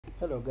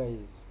Hello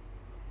guys,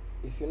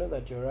 if you know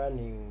that you're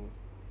running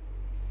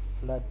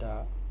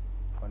Flutter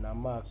on a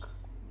Mac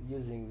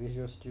using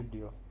Visual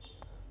Studio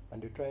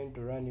and you're trying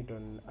to run it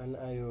on an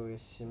iOS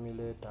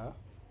simulator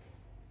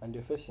and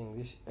you're facing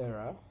this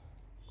error,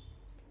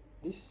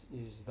 this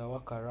is the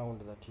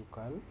workaround that you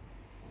can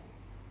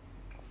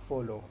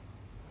follow.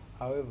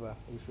 However,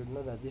 you should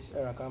know that this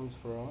error comes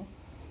from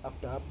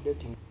after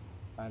updating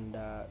and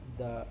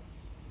the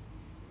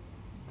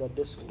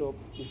desktop.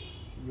 If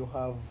you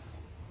have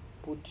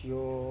put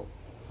your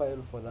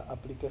file for the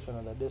application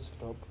on the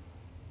desktop,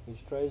 it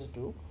tries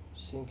to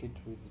sync it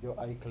with your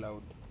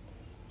iCloud,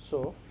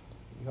 so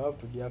you have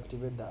to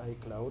deactivate the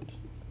iCloud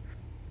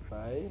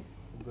by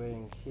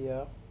going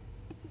here,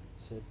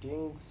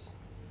 settings,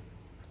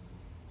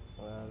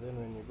 then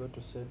when you go to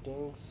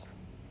settings,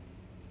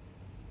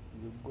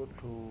 you go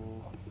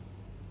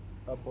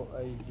to Apple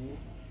ID,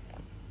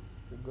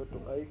 you go to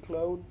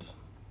iCloud,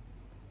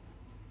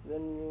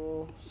 then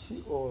you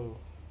see all.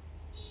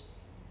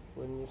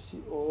 When you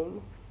see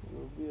all,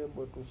 you'll be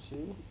able to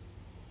see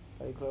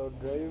iCloud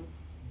Drive.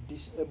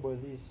 Disable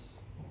this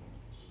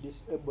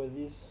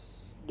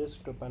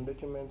desktop and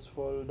documents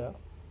folder,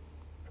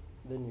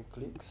 then you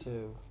click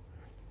save.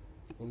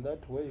 In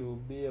that way you'll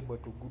be able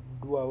to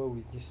do away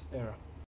with this error.